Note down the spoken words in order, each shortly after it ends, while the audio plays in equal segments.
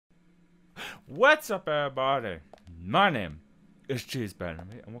What's up, everybody? My name is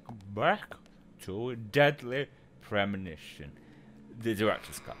Cheesebellamy, and welcome back to Deadly Premonition, the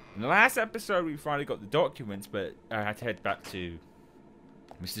director's cut. In the last episode, we finally got the documents, but I had to head back to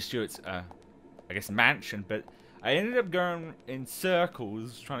Mr. Stewart's, I guess, mansion. But I ended up going in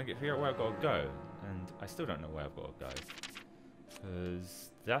circles trying to figure out where I've got to go, and I still don't know where I've got to go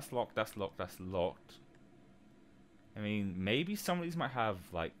because that's locked, that's locked, that's locked. I mean, maybe some of these might have,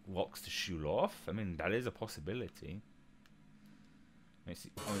 like, locks to shoot off. I mean, that is a possibility. It's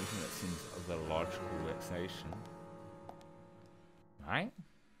the only thing that seems a logical explanation. Right?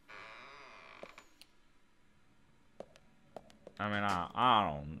 I mean, I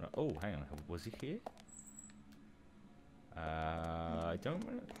don't know. Oh, hang on. Was he here? I don't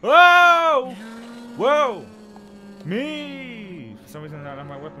know. Whoa! Whoa! Me! For some reason, I don't have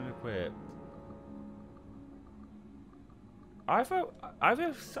my weapon equipped.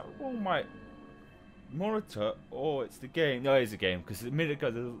 Either someone might monitor or it's the game. No, it's the game because a minute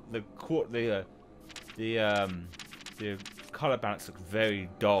ago the color balance looked very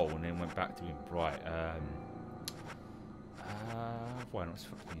dull and then went back to being bright. Why not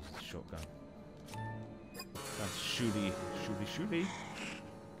fucking use the shotgun? That's shooty.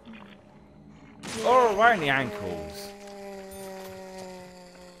 Oh, right in the ankles. Is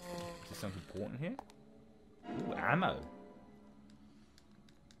there something important here? Ooh, ammo.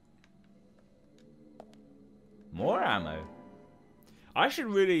 More ammo. I should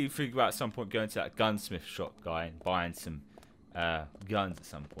really think about at some point going to that gunsmith shop guy and buying some guns at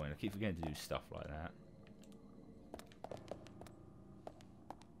some point. I keep forgetting to do stuff like that.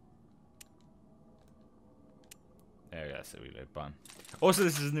 There we go, that's the reload button. Also,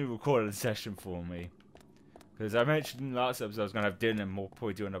 this is a new recorded session for me. Because I mentioned in the last episode I was going to have dinner and we'll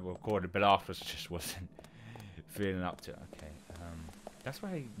probably do another recording, but after I just wasn't feeling up to it. Okay. That's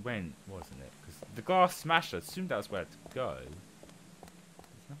where he went, wasn't it? Because the glass smashed. I assumed that was where to go.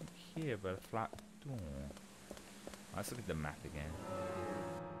 There's nothing here but a flat door. Let's look at the map again.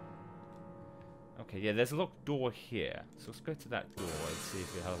 Okay, yeah, there's a locked door here. So let's go to that door and see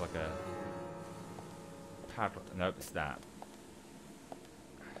if it has like a padlock. Nope, it's that.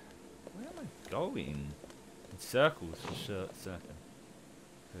 Where am I going? In circles for sure, certain.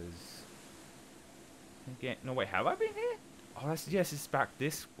 Because again, no wait, have I been here? Oh, that's, yes, it's back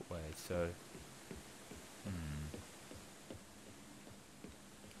this way, so...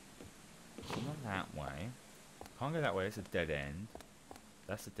 So not that way. Can't go that way, it's a dead end.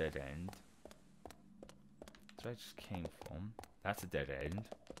 That's a dead end. That's where I just came from. That's a dead end.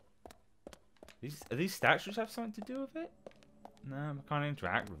 Are these statues have something to do with it? No, I can't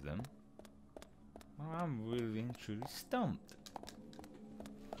interact with them. Well, I'm really and truly stumped.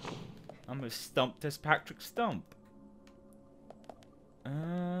 I'm as stumped as Patrick Stump.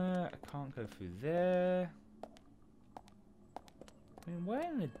 I can't go through there. I mean, where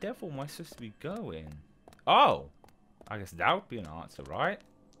in the devil am I supposed to be going? Oh! I guess that would be an answer, right?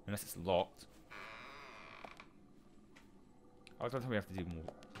 Unless it's locked. Oh, I don't think we have to do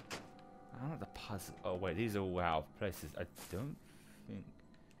more. I don't know the puzzle. Oh, wait, these are all out of places. I don't think.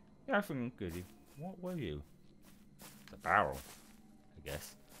 Yeah, I think I'm good. What were you? The barrel, I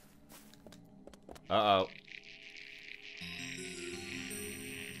guess. Uh-oh.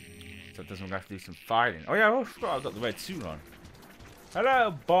 So it doesn't have to do some fighting. Oh yeah, I forgot I've got the red suit on.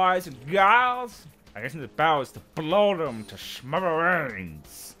 Hello, boys and girls. I guess the barrel is to blow them to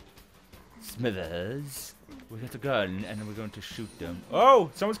smithereens. Smithers. We got a gun and then we're going to shoot them. Oh,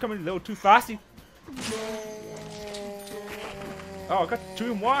 someone's coming a little too fasty. Oh, I got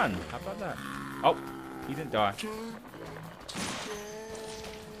 2 in 1. How about that? Oh, he didn't die.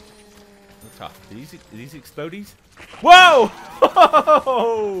 Tough. Are these explodies? Whoa!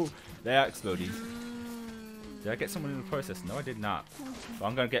 They are explodies. Did I get someone in the process? No, I did not. But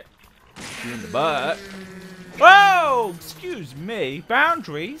I'm gonna get you in the butt. Whoa! Excuse me.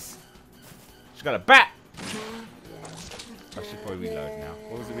 Boundaries? She's got a bat. I should probably reload now.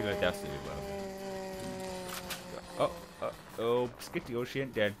 What was the reload? That's the reload. Oh, Skitty. Oh, she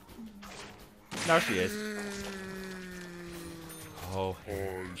ain't dead. No, she is. Oh,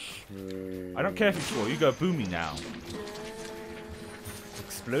 I don't care if you swore. You go boomy now.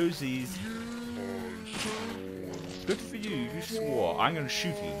 Explosies. Good for you. You swore. I'm gonna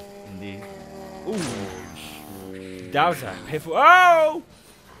shoot you in the. Ooh. That was a pitiful. Oh.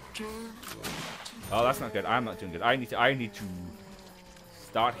 Oh, that's not good. I'm not doing good. I need to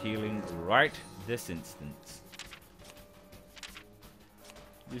start healing right this instant.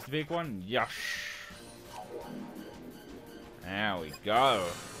 Use the big one. Yush. There we go.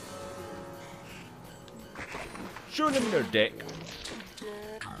 Shoot him in the dick.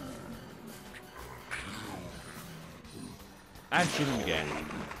 And shoot him again.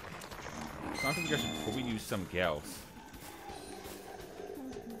 So I think I should probably use something else.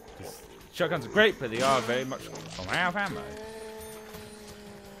 Shotguns are great, but they are very much... Oh, I have ammo.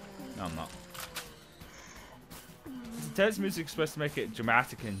 No, I'm not. Intense music is supposed to make it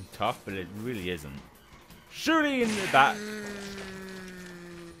dramatic and tough, but it really isn't. Shooting in the back.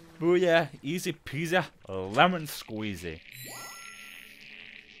 Booyah, easy peasy, lemon squeezy.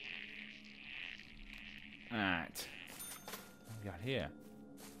 Alright. What we got here?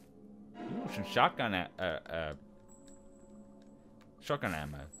 Ooh, some shotgun shotgun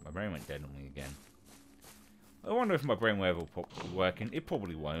ammo. My brain went dead on me again. I wonder if my brainwave will be working. It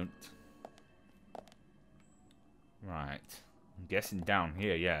probably won't. Right. I'm guessing down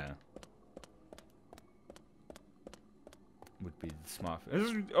here, yeah. Would be the smart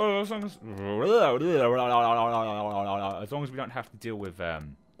thing. Oh, as long as we don't have to deal with the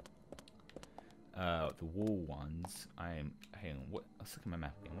wall ones. I am. Hang on. What? Let's look at my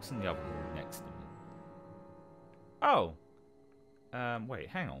map again. What's in the other wall next to me? Oh. Wait.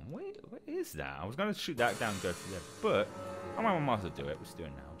 Hang on. Wait. What is that? I was gonna shoot that down and go through there, but I might as well do it. Let's do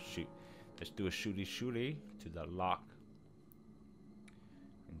it now. Shoot. Let's do a shooty to the lock.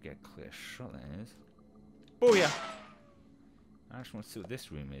 And get clear shot. That is. Oh yeah. I just want to see what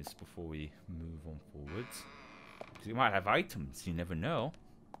this room is before we move on forwards. Because you might have items, you never know.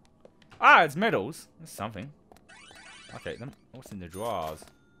 Ah, it's medals. That's something. I'll take them. What's in the drawers?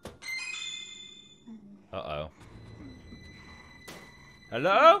 Uh-oh.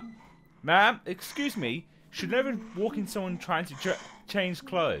 Hello? Ma'am, excuse me. Should never walk in someone trying to change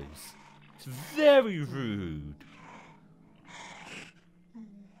clothes. It's very rude.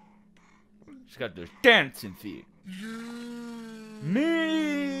 She's got those dancing feet.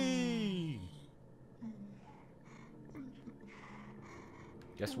 Me!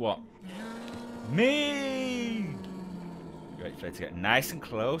 Guess what? Me! Great, try to get nice and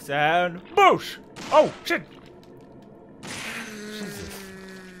close and boosh! Oh, shit! Jesus.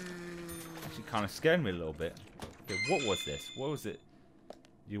 Actually kind of scared me a little bit. Okay, what was this? What was it?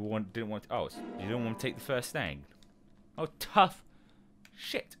 You didn't want to, you didn't want to take the first aid. Oh, tough.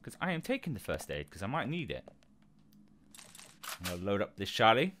 Shit, because I am taking the first aid because I might need it. I'm gonna load up this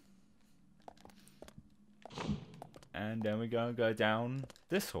shotty. And then we're gonna go down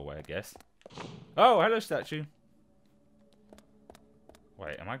this hallway, I guess. Oh, hello, statue.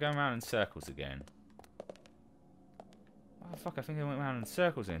 Wait, am I going around in circles again? Oh, fuck, I think I went around in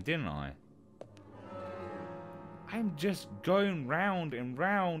circles again, didn't I? I'm just going round and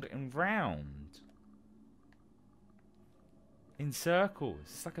round and round. In circles.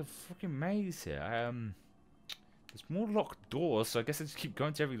 It's like a fucking maze here. There's more locked doors, so I guess I just keep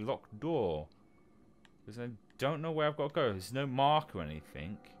going to every locked door. Because I don't know where I've got to go. There's no mark or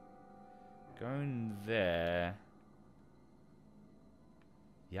anything. Going there.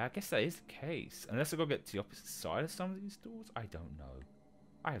 Yeah, I guess that is the case. Unless I've got to get to the opposite side of some of these doors. I don't know.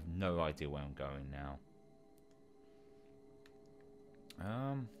 I have no idea where I'm going now.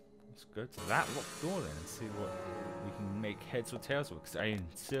 Let's go to that locked door then and see what we can make heads or tails with. Because I am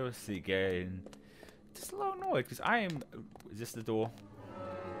seriously getting just a little annoyed. Because I am... Is this the door?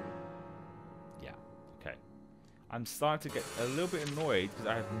 Yeah. Okay. I'm starting to get a little bit annoyed because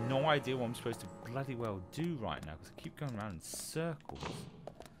I have no idea what I'm supposed to bloody well do right now. Because I keep going around in circles.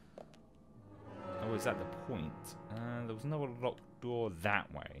 Oh, is that the point? There was another locked door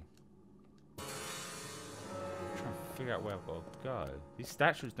that way. Trying to figure out where I've got to go. These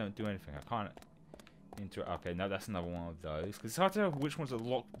statues don't do anything. I can't interact. Okay, no, that's another one of those. Because it's hard to know which one's a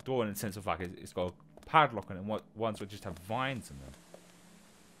locked door in the sense of like it's got a padlock on it and what ones would just have vines in them.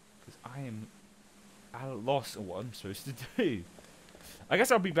 Because I am at a loss of what I'm supposed to do. I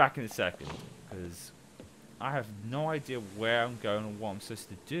guess I'll be back in a second. Because I have no idea where I'm going or what I'm supposed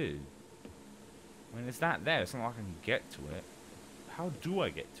to do. I mean, is that there? It's not like I can get to it. How do I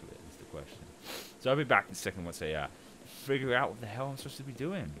get to it is the question. So I'll be back in a second once I figure out what the hell I'm supposed to be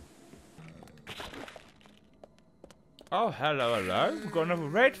doing. Oh, hello, hello. We've got another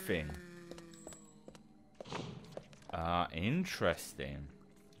red thing. Interesting.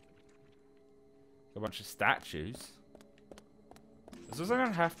 A bunch of statues. So I'm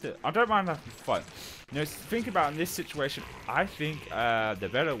gonna have to... I don't mind having to fight. You know, think about in this situation, I think the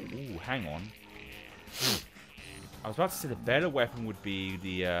better... Ooh, hang on. I was about to say the better weapon would be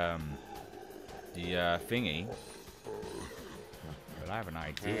the thingy. But I have an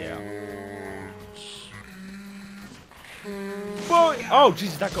idea. Boy! Oh,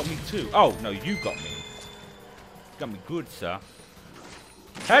 Jesus, that got me too. Oh, no, you got me. Got me good, sir.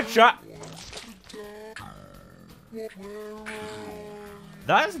 Headshot!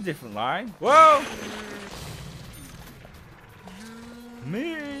 That's a different line. Whoa!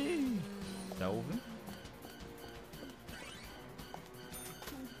 Me! Delvin.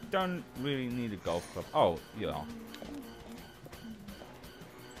 Don't really need a golf club. Oh, yeah.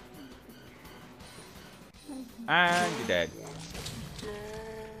 And you're dead.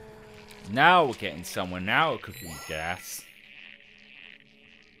 Now we're getting somewhere. Now we're cooking with gas.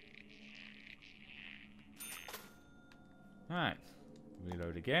 Alright.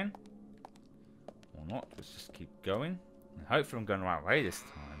 Reload again. Or not. Let's just keep going. And hopefully I'm going the right way this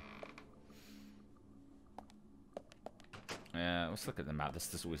time. Let's look at the map.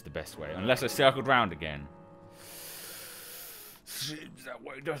 This is always the best way. Unless I circled round again. Seems that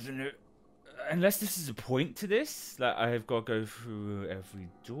way, doesn't it? Unless this is a point to this, that I've got to go through every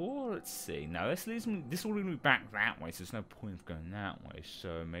door. Let's see. Now this leads me. This will lead me back that way, so there's no point of going that way.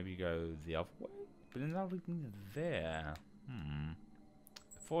 So maybe go the other way. But then that'll lead me there. I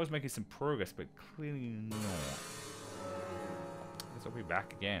thought I was making some progress, but clearly not. I guess I'll be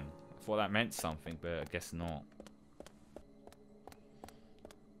back again. I thought that meant something, but I guess not.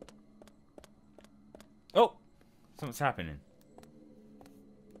 Oh! Something's happening.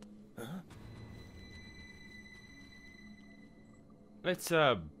 Huh? Let's,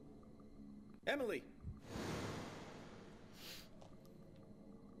 Emily!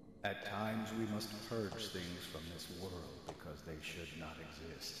 At times we must purge things from this world because they should not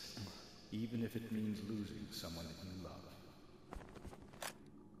exist, even if it means losing someone that you love.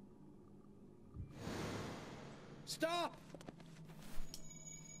 Stop!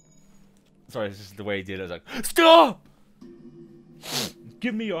 sorry, this is the way he did it. I was like, stop!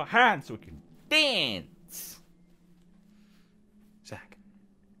 Give me your hand so we can dance! Zach,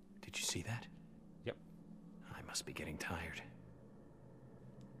 did you see that? Yep. I must be getting tired.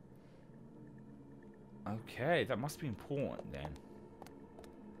 Okay, that must be important then.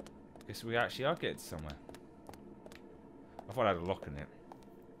 Guess we actually are getting somewhere. I thought I had a lock in it.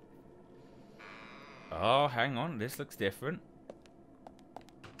 Oh, hang on. This looks different.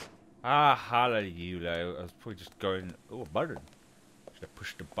 Ah, hallelujah. I was probably just going... Oh, a button. Should I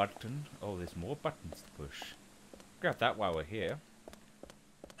push the button? Oh, there's more buttons to push. Grab that while we're here.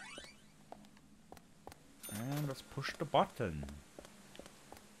 And let's push the button.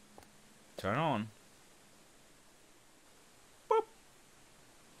 Turn on. Boop.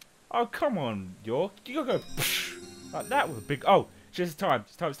 Oh, come on, York. You gotta go like that with a big... Oh, just time.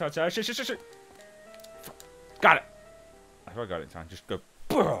 It's time. Shit. Got it. I thought I got it in time. Just go...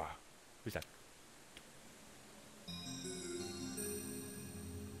 Who's that?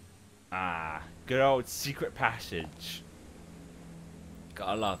 Ah, good old secret passage.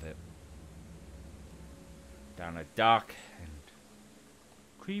 Gotta love it. Down a dark and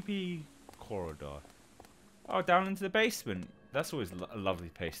creepy corridor. Oh, down into the basement. That's always a lovely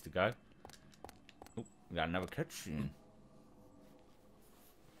place to go. Oh, we got another cutscene.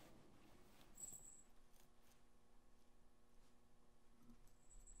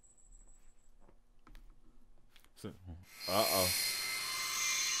 So, uh-oh.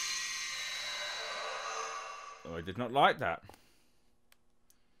 Oh, I did not like that.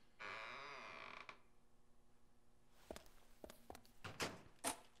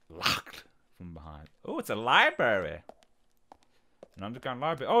 Locked from behind. Oh, it's a library. An underground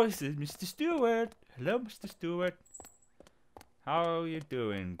library. Oh, this is Mr. Stewart. Hello, Mr. Stewart. How are you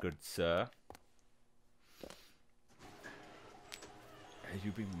doing, good sir? Have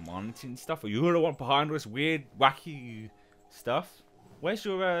you been monitoring stuff? Are you the one behind all this weird, wacky stuff? Where's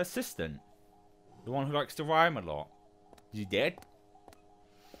your assistant? The one who likes to rhyme a lot. Is he dead?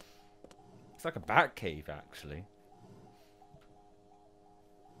 It's like a bat cave, actually.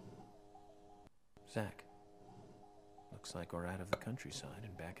 Zach, looks like we're out of the countryside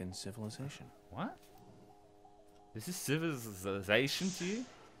and back in civilization. What? Is this civilization to you?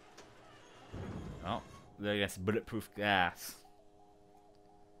 Oh, there gets bulletproof gas.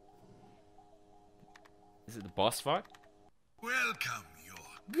 Is it the boss fight? Welcome,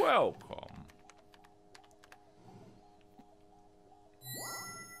 York. Welcome.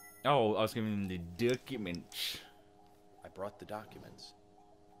 Oh, I was giving him the documents. I brought the documents.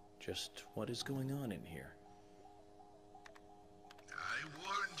 Just what is going on in here? I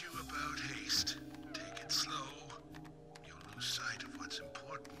warned you about haste. Take it slow. You'll lose sight of what's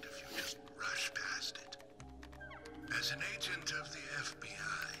important if you just rush past it. As an agent of the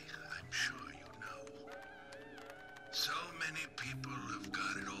FBI, I'm sure you know. So many people have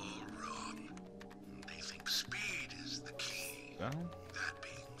got it all wrong. They think speed is the key. Well, That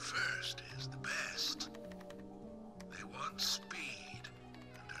being first is the best. They want speed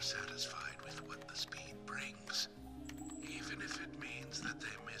and are satisfied with what the speed brings, even if it means that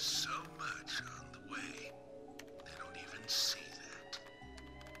they miss so much on the way. They don't even see that.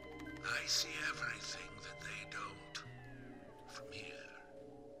 I see everything that they don't. From here,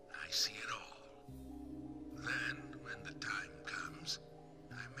 I see it all. Then, when the time comes,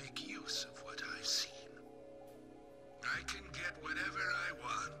 I make use of what I've seen. I can get whatever I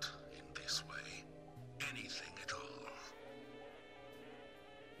want in this way. Anything at all.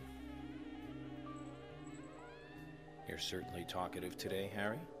 You're certainly talkative today,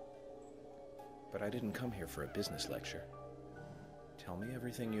 Harry. But I didn't come here for a business lecture. Tell me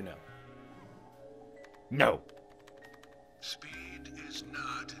everything you know. No. Speed is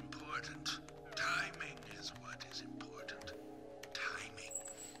not important. Timing is what is important. Timing.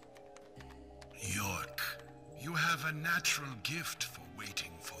 York, you have a natural gift for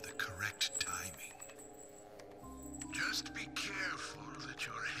waiting for the correct timing. Just be careful that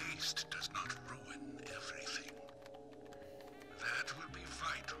your haste does not ruin everything. That will be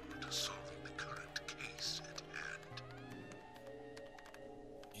vital to solving the current case at hand.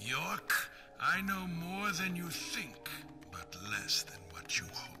 York, I know more than you think, but less than what you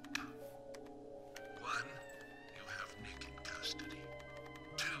hope. 1, you have Nick in custody.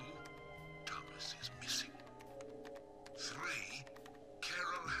 2, Thomas is missing. 3,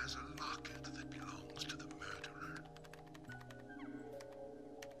 Carol has a locket that belongs to the murderer.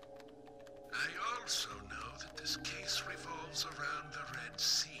 I also know that this case revolves around the red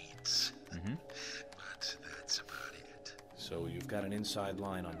seeds. But that's about it. So you've got an inside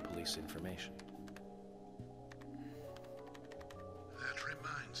line on police information. That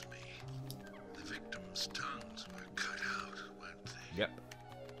reminds me. The victims' tongues were cut out, weren't they? Yep.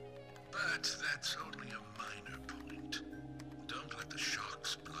 But that's only a minor point. Don't let the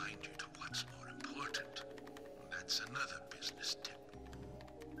shocks blind you to what's more important. That's another business tip.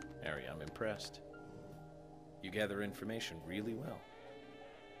 Harry, I'm impressed. You gather information really well.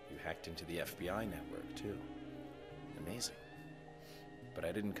 You hacked into the FBI network, too. Amazing. But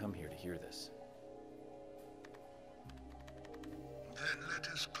I didn't come here to hear this. Then let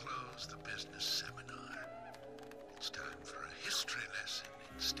us close the business seminar. It's time for a history lesson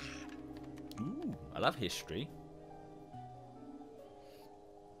instead. Ooh, I love history.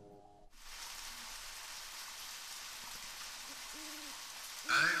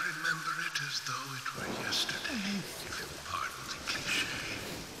 I remember it as though it were yesterday, if you'll pardon the cliché.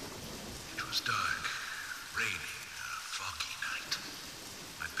 It was dark, raining, a foggy night.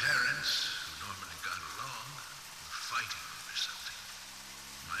 My parents, who normally got along, were fighting over something.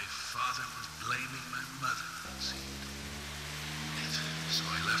 My father was blaming my mother, it seemed. So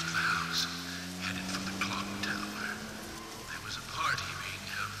I left the house, headed for the clock tower. There was a party being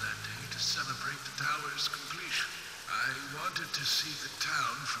held that day to celebrate the tower's completion. I wanted to see the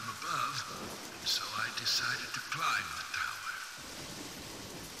town from above, and so I decided to climb the tower.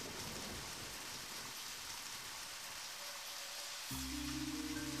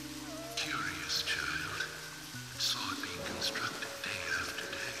 Curious child, and saw it being constructed day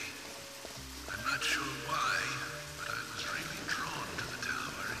after day. I'm not sure why, but I was really drawn to the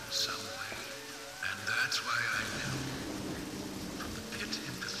tower in some way, and that's why I knew. From the pit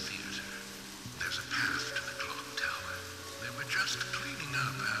in the theater, there's a path to the clock tower. They were just cleaning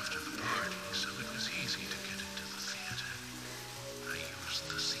up after the party, so it was easy to get into the theater. I used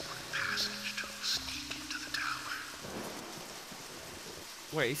the secret passage to sneak into the tower.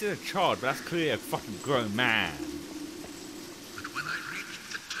 Wait, he said a child, but that's clearly a fucking grown man. But when I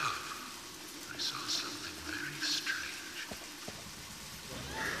reached the top, I saw something very strange.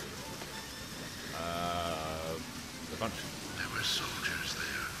 A bunch. There were soldiers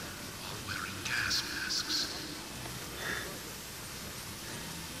there, all wearing gas masks.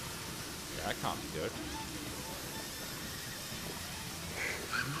 Yeah, that can't be good.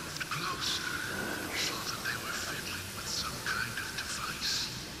 I moved closer and saw that they were fiddling with some kind of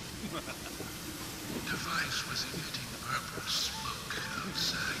device. The device was emitting purple smoke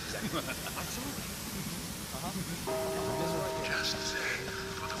outside. Just then,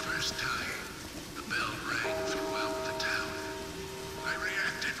 for the first time, the bell rang throughout the tower. I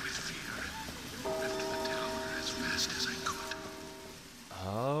reacted with fear and left the tower as fast as I could.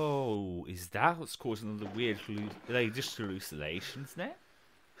 Oh, is that what's causing all the weird, just hallucinations now?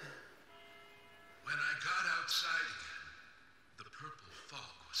 When I got outside again, the purple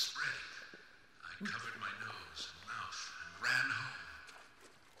fog was spreading. I covered my nose and mouth and ran home.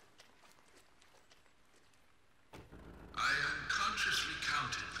 I unconsciously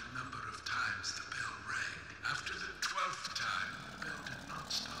counted the number of times the bell rang. After the 12th time, the bell did not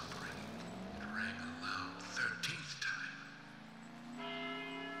stop ringing. It rang a loud 13th time.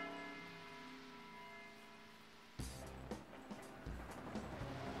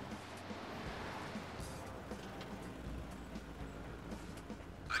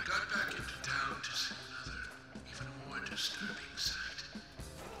 I got back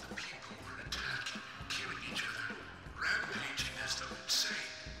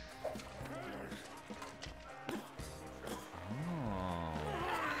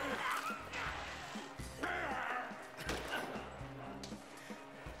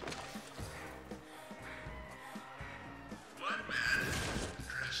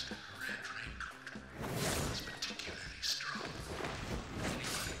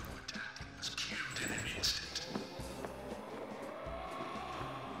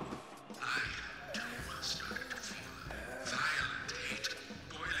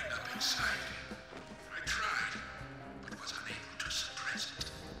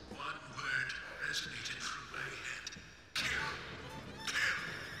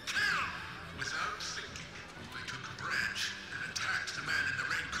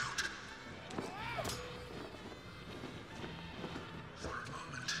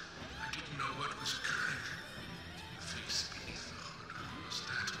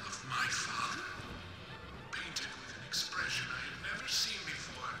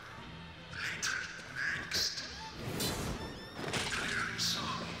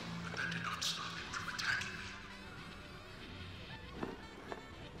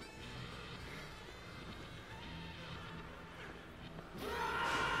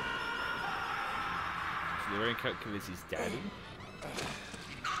the Raincoat killer's his daddy?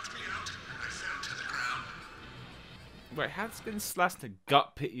 He knocked me out. I fell to the ground. Wait, how's it going to slash the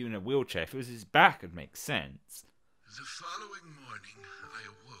gut pit you in a wheelchair? If it was his back, it'd make sense. The following morning, I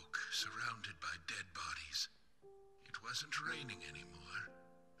awoke, surrounded by dead bodies. It wasn't raining anymore,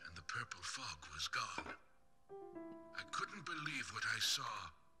 and the purple fog was gone. I couldn't believe what I saw,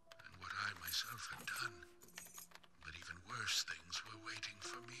 and what I myself had done. But even worse things were waiting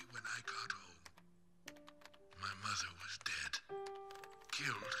for me when I got home. My mother was dead.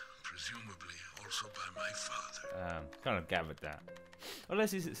 Killed, presumably, also by my father. Kind of gathered that.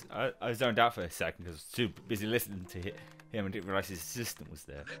 Unless I zoned out for a second because I was too busy listening to him and didn't realize his assistant was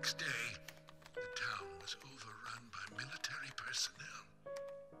there. Next day, the town was overrun by military personnel.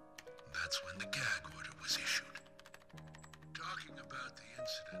 That's when the gag order was issued. Talking about the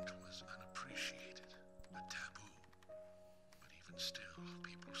incident was unappreciated, a taboo. But even still,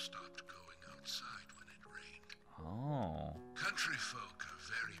 people stopped going outside when it rained. Oh. Country folk are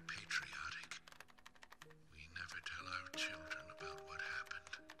very patriotic. We never tell our children about what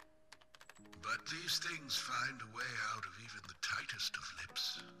happened. But these things find a way out of even the tightest of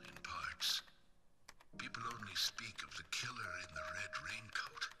lips, in parts. People only speak of the killer in the red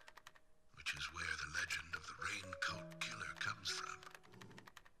raincoat, which is where the legend of the Raincoat Killer comes from.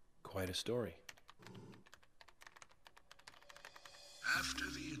 Quite a story. After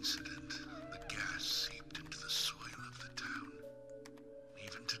the incident, the gas seeped into the soil of the town.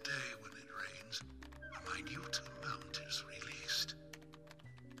 Even today, when it rains, a minute amount is released.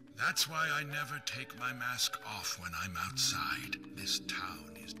 That's why I never take my mask off when I'm outside. This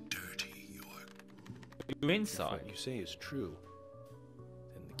town is dirty, York. You're If inside. what you say is true,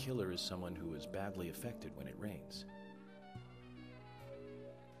 then the killer is someone who is badly affected when it rains.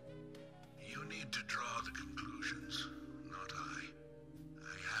 You need to draw the conclusions, not I.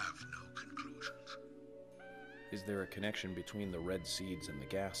 I have no conclusions. Is there a connection between the red seeds and the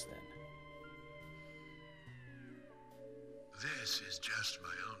gas, then? This is just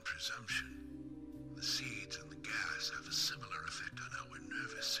my own presumption. The seeds and the gas have a similar effect on our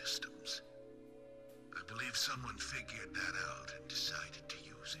nervous systems. I believe someone figured that out and decided to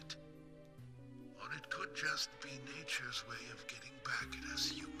use it. Or it could just be nature's way of getting back at us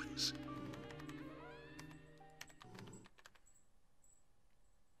humans.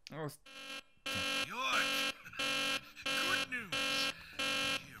 Oh, George! Good news!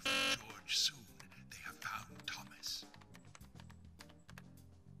 Hear from George soon. They have found Thomas.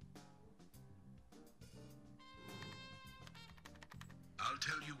 I'll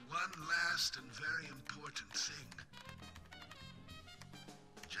tell you one last and very important thing.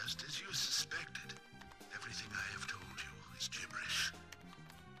 Just as you suspected, everything I have told you is gibberish.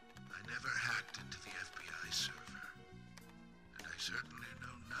 I never hacked into the FBI server, and I certainly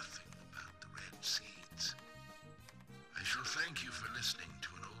know nothing about the red seeds. I shall thank you for listening to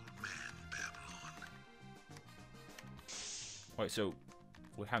an old man babble on. wait, so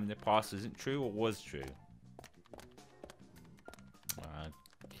what happened in the past isn't true or was true?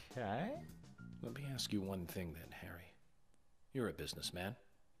 Okay. Let me ask you one thing then, Harry. You're a businessman.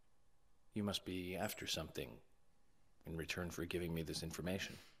 You must be after something in return for giving me this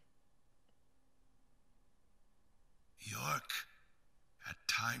information. York, at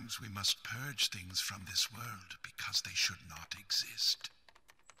times we must purge things from this world because they should not exist.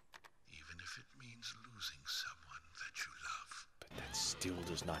 Even if it means losing someone that you love. But that still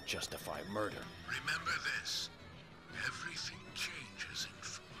does not justify murder. Remember this. Everything changes in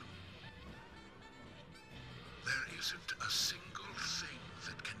form. There isn't a single thing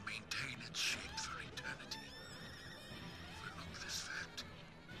that can maintain its shape for eternity. Overlook this fact.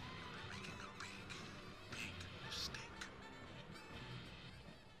 You'll be making a big, big mistake.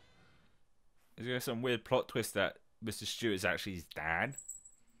 Is there some weird plot twist that Mr. Stewart is actually his dad?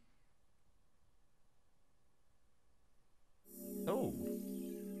 Oh.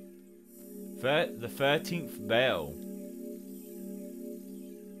 The 13th Bell.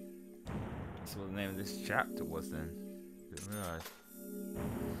 That's what the name of this chapter was then. Didn't realise.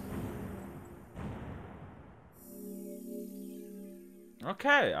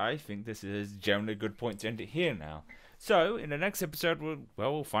 Okay, I think this is generally a good point to end it here now. So, in the next episode,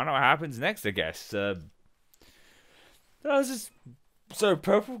 we'll find out what happens next, I guess. So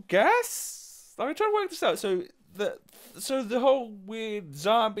purple gas? I'm trying to work this out. So the whole weird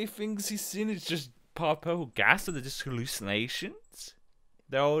zombie things he's seen is just part of purple gas, or they're just hallucinations?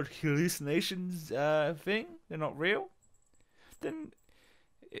 The old hallucinations thing? They're not real? Then,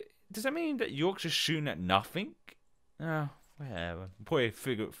 does that mean that Yorkshire's shooting at nothing? Oh, whatever. We'll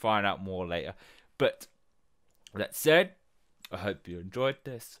probably find out more later. But, that said, I hope you enjoyed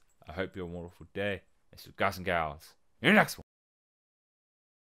this. I hope you have a wonderful day. This was Guys and Gals. In the next one.